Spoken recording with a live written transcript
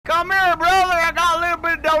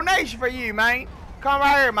for you, man. Come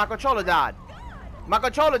right here. My controller died. My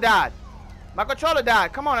controller died. My controller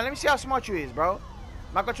died. Come on, let me see how smart you is, bro.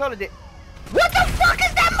 My controller did. What the fuck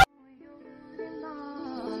is that?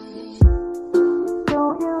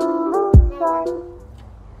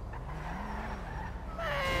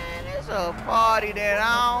 Man, it's a party that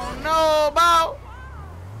I don't know about.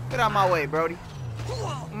 Get out my way, Brody.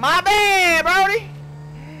 My bad, Brody.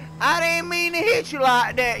 I didn't mean to hit you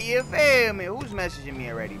like that. You feel me? Who's messaging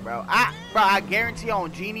me already, bro? I guarantee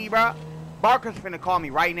on Genie, bro. Barker's finna call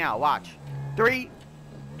me right now. Watch. 3,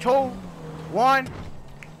 2, 1.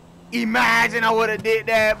 Imagine I would have did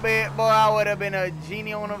that, bit, boy. I would have been a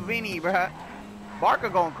Genie on a Vinny, bro. Barker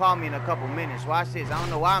gonna call me in a couple minutes. Watch this. I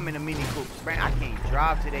don't know why I'm in a Mini Cooper. Man, I can't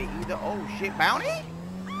drive today either. Oh shit, Bounty?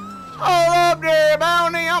 Hold up there,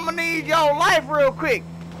 Bounty. I'm gonna need your life real quick.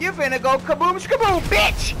 You finna go kaboom shkaboom,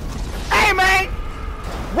 bitch. Hey, man.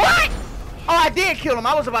 What? Oh, I did kill him.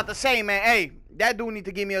 I was about to say, man, hey, that dude need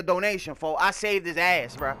to give me a donation for. I saved his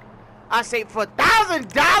ass, bro. I saved for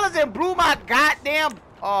 $1,000 and blew my goddamn.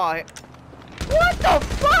 Oh, what the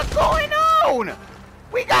fuck going on?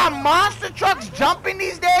 We got monster trucks jumping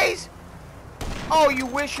these days? Oh, you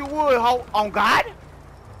wish you would, ho. On God?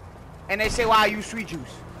 And they say, why you sweet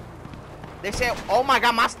juice? They say, oh my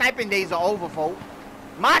God, my sniping days are over, folks.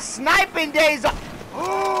 My sniping days are...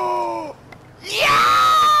 Oh, yeah!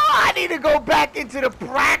 I need to go back into the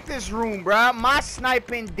practice room, bro. My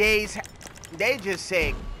sniping days, they just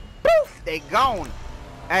say, poof, they gone.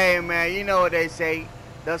 Hey, man, you know what they say.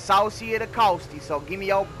 The saucy or the coasty. So give me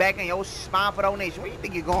your back and your smile for donation. Where you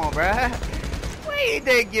think you're going, bruh? Where you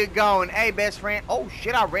think you're going? Hey, best friend. Oh,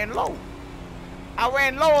 shit, I ran low. I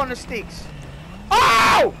ran low on the sticks.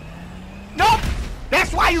 Oh! Nope.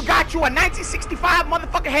 That's why you got you a 1965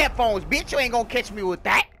 motherfucking headphones, bitch. You ain't gonna catch me with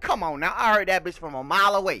that. Come on now. I heard that bitch from a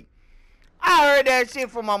mile away. I heard that shit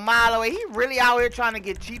from a mile away. He really out here trying to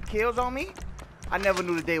get cheap kills on me? I never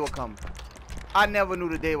knew the day would come. I never knew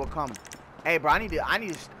the day would come. Hey, bro, I need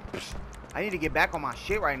to get back on my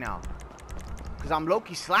shit right now. Cause I'm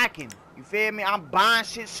low-key slacking. You feel me? I'm buying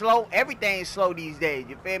shit slow. Everything's slow these days.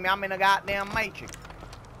 You feel me? I'm in a goddamn matrix.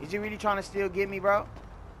 Is he really trying to still get me, bro?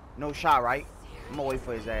 No shot, right? I'm gonna wait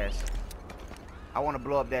for his ass. I want to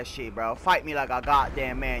blow up that shit, bro. Fight me like a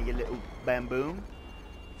goddamn man, you little bamboom.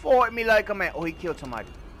 Fight me like a man. Oh, he killed somebody.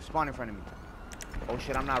 Spawn in front of me. Oh,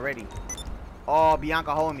 shit, I'm not ready. Oh,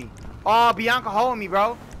 Bianca hold me. Oh, Bianca hold me,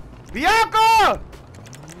 bro. Bianca!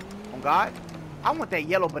 Oh, God. I want that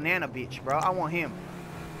yellow banana bitch, bro. I want him.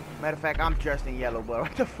 Matter of fact, I'm dressed in yellow, bro.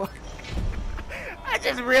 What the fuck? I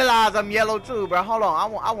just realized I'm yellow, too, bro. Hold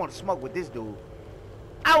on. I want to smoke with this dude.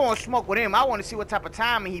 I want to smoke with him. I want to see what type of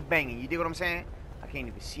timing he banging. You dig what I'm saying? I can't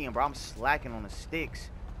even see him, bro. I'm slacking on the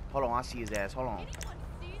sticks. Hold on. I see his ass. Hold on.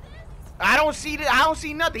 I don't see this. I don't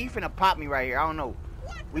see nothing. He finna pop me right here. I don't know.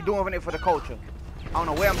 We doing it for the culture. I don't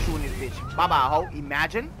know where I'm shooting this bitch. Bye-bye, ho.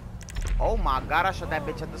 Imagine. Oh, my God. I shot that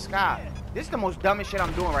bitch at the sky. This is the most dumbest shit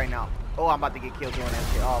I'm doing right now. Oh, I'm about to get killed doing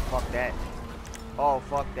that shit. Oh, fuck that. Oh,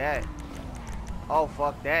 fuck that. Oh,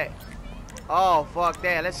 fuck that. Oh, fuck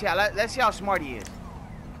that. Let's see how smart he is.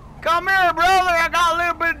 Come here, brother. I got a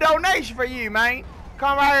little bit of donation for you, man.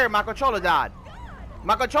 Come right here. My controller died.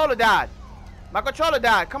 My controller died. My controller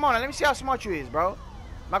died. Come on, let me see how smart you is, bro.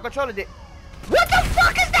 My controller did. What the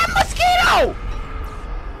fuck is that mosquito?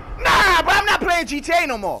 Nah, bro, I'm not playing GTA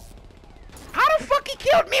no more. How the fuck he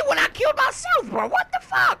killed me when I killed myself, bro? What the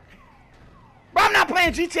fuck? Bro, I'm not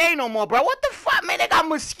playing GTA no more, bro. What the fuck, man? They got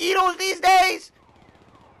mosquitoes these days?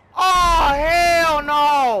 Oh, hell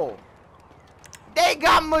no. They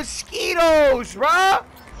got mosquitoes, bro.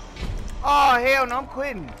 Oh, hell no, I'm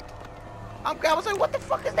quitting. I was like, what the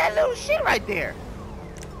fuck is that little shit right there?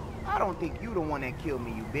 I don't think you the one that killed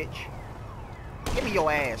me, you bitch. Give me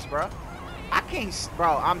your ass, bro. I can't,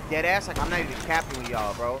 bro, I'm dead ass. Like, I'm not even capping with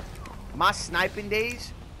y'all, bro. My sniping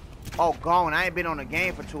days, oh, gone. I ain't been on the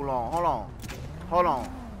game for too long. Hold on. Hold on.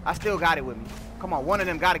 I still got it with me. Come on, one of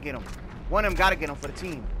them got to get him. One of them got to get him for the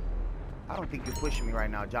team. I don't think you're pushing me right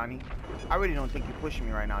now, Johnny. I really don't think you're pushing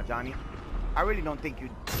me right now, Johnny. I really don't think you're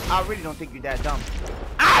that dumb.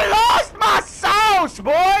 I lost my sauce,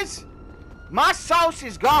 boys! My sauce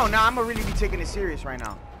is gone. Now, I'm going to really be taking it serious right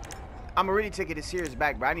now. I'm going to really take it serious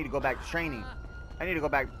back, bro. I need to go back to training. I need to go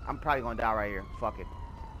back. I'm probably going to die right here. Fuck it.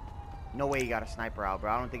 No way he got a sniper out,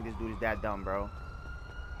 bro. I don't think this dude is that dumb, bro.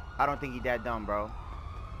 I don't think he's that dumb, bro.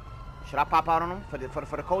 Should I pop out on him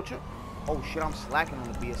for the culture? Oh, shit, I'm slacking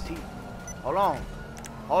on the BST. Hold on.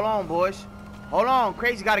 Hold on, boys. Hold on.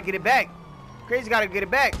 Crazy got to get it back. Crazy got to get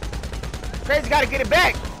it back. Crazy got to get it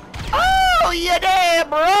back. Oh, you dead,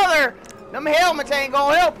 brother. Them helmets ain't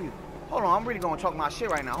going to help you. Hold on, I'm really gonna talk my shit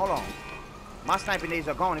right now. Hold on. My sniping days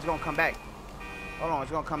are gone. It's gonna come back. Hold on,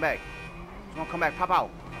 it's gonna come back. It's gonna come back. Pop out.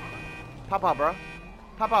 Pop out, bro.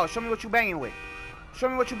 Pop out. Show me what you banging with. Show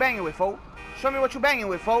me what you banging with, folk. Show me what you banging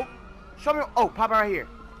with, folk. Show me. Oh, pop out right here.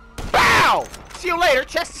 Bow! See you later.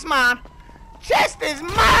 Chest is mine. Chest is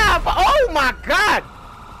mine. Oh my God.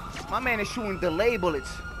 My man is shooting delay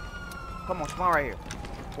bullets. Come on, spawn right here.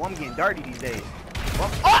 Well, I'm getting dirty these days.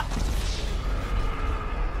 Well, oh!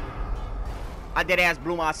 I dead ass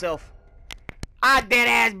blew myself. I dead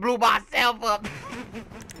ass blew myself up.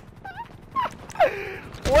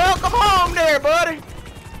 Welcome home there, buddy.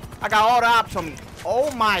 I got all the ops on me. Oh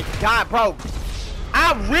my God, bro.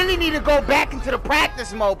 I really need to go back into the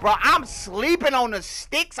practice mode, bro. I'm sleeping on the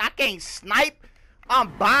sticks. I can't snipe.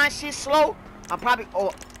 I'm buying shit slow. I'm probably...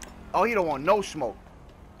 Oh, he don't want no smoke.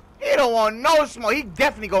 He don't want no smoke. He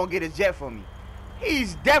definitely gonna get his jet for me.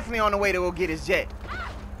 He's definitely on the way to go get his jet.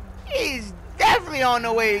 He's definitely on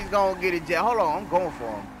the way he's gonna get his jet. Hold on, I'm going for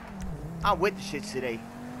him. I'm with the shits today.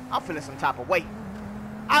 I'm feeling some type of way.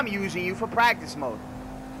 I'm using you for practice mode.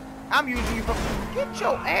 I'm using you for... Get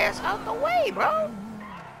your ass out the way, bro.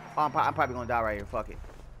 Oh, I'm probably gonna die right here. Fuck it.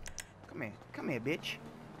 Come here. Come here, bitch.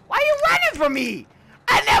 Why you running from me?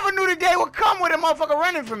 I never knew the day would come with a motherfucker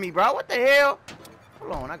running from me, bro. What the hell?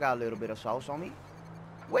 Hold on, I got a little bit of sauce on me.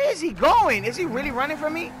 Where is he going? Is he really running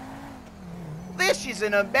from me? This is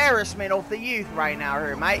an embarrassment of the youth right now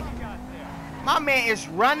here, mate. My man is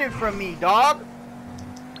running from me, dog.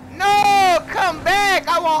 No, come back.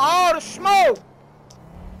 I want all the smoke.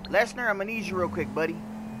 Lesnar, I'm gonna need you real quick, buddy.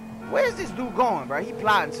 Where's this dude going, bro? He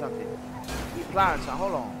plotting something. He plotting something.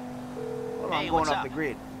 Hold on. Hold on, hey, I'm going off the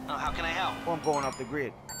grid. How can I help? Oh, I'm going off the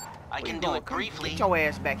grid. I can do it briefly. Get your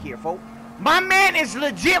ass back here, folk. My man is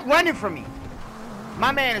legit running from me.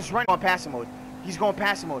 My man is running on passive mode. He's going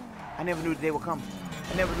passive mode. I never knew the day would come.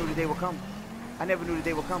 I never knew the day would come. I never knew the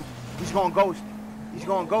day would come. He's going ghost. He's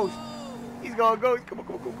going ghost. He's going ghost. Come on,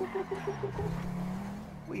 come on, come on, come on, come on, come on.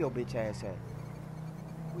 Where your bitch ass at?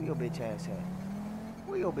 Where your bitch ass at?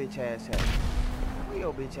 Where your bitch ass at? Where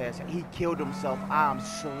your bitch ass at? He killed himself. I'm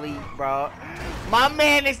asleep, bro. My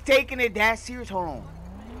man is taking it that serious. Hold on.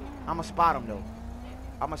 I'ma spot him though.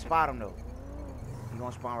 I'ma spot him though. He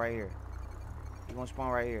gonna spawn right here. He gonna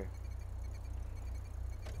spawn right here.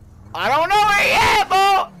 I don't know where he at,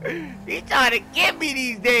 bro. He trying to get me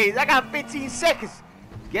these days. I got 15 seconds.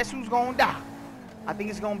 Guess who's gonna die? I think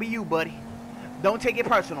it's gonna be you, buddy. Don't take it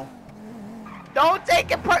personal. Don't take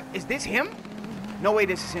it Is this him? No way,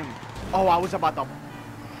 this is him. Oh, I was about to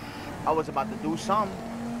do something.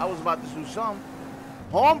 I was about to do something.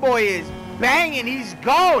 Homeboy is banging. He's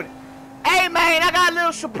going. Hey, man, I got a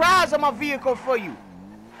little surprise on my vehicle for you.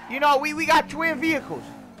 You know, we got twin vehicles.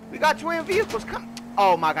 We got twin vehicles. Come.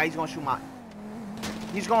 Oh, my God. He's going to shoot my...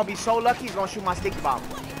 He's going to be so lucky he's going to shoot my sticky bomb.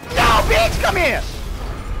 No, bitch. Come here.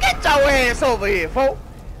 Get your ass over here, folks.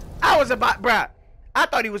 I was about... Bruh. I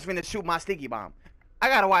thought he was finna shoot my sticky bomb. I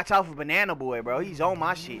gotta watch out for Banana Boy, bro. He's on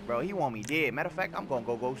my shit, bro. He want me dead. Matter of fact, I'm gonna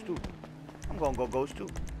go ghost too. I'm gonna go ghost too.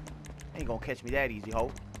 Ain't gonna catch me that easy, ho.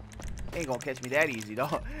 Ain't gonna catch me that easy,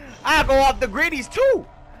 dog. I go off the griddies too.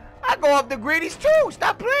 I go up the griddies too.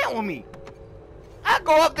 Stop playing with me. I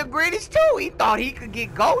go up the griddies too. He thought he could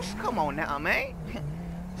get ghosts. Come on now, man.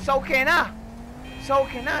 So can I. So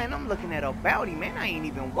can I. And I'm looking at a bounty, man. I ain't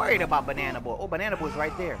even worried about Banana Boy. Oh, Banana Boy's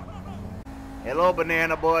right there. Hello,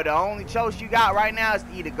 Banana Boy. The only choice you got right now is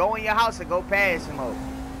to either go in your house or go past him, ho.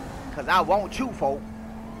 Because I want you, folk.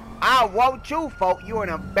 I want you, folk. You're an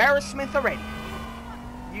embarrassment already.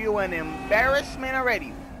 You're an embarrassment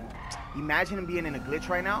already. Imagine him being in a glitch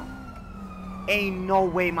right now. Ain't no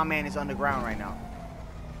way my man is underground right now.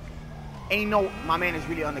 Ain't no... My man is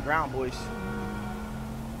really underground, boys.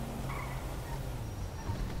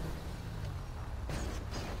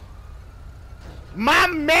 My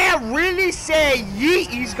man really said yeet,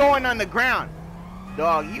 he's going underground.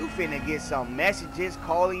 Dog, you finna get some messages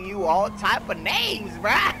calling you all type of names,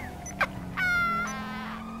 bruh.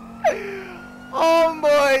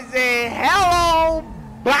 Homeboy said, hello,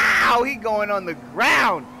 bow. He going on the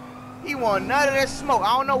ground. He want none of that smoke.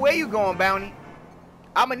 I don't know where you going, Bounty.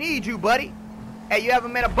 I'ma need you, buddy. Hey, you ever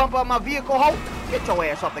met a bumper on my vehicle, ho? Get your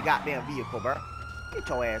ass off the goddamn vehicle, bruh. Get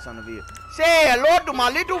your ass on the vehicle. Say hello to my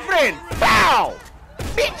little friend. Bow!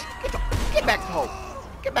 Bitch, get back to home.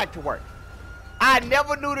 Get back to work. I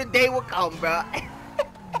never knew the day would come, bro.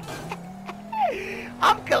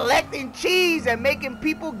 I'm collecting cheese and making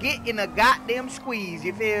people get in a goddamn squeeze.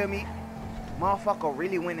 You feel me? Motherfucker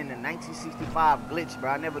really went in the 1965 glitch,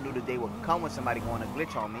 bro. I never knew the day would come when somebody going to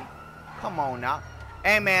glitch on me. Come on now.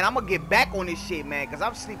 Hey, man, I'm gonna get back on this shit, man, because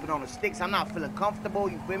I'm sleeping on the sticks. I'm not feeling comfortable.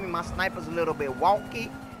 You feel me? My sniper's a little bit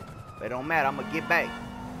wonky. But it don't matter. I'm gonna get back.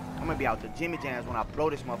 I'm gonna be out the Jimmy Jams when I blow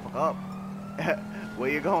this motherfucker up. Where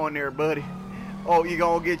you going there, buddy? Oh, you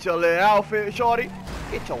gonna get your little outfit, shorty?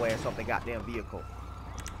 Get your ass off the goddamn vehicle.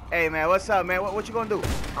 Hey, man, what's up, man? What you gonna do?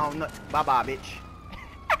 I don't know. Bye-bye, bitch.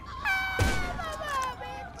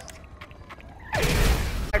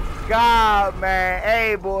 God, man.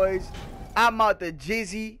 Hey, boys. I'm out the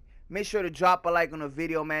Jizzy. Make sure to drop a like on the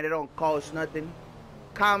video, man. It don't cost nothing.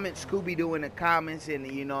 Comment Scooby-Doo in the comments, and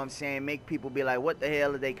you know what I'm saying, make people be like, what the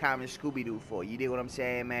hell are they comment Scooby-Doo for? You dig what I'm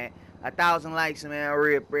saying, man? 1,000 likes, man.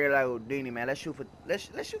 Real like Houdini, man. Let's shoot for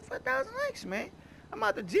 1,000 likes, man. I'm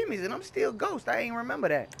out the Jimmy's and I'm still Ghost. I ain't remember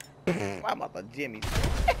that. I'm out the Jimmy's.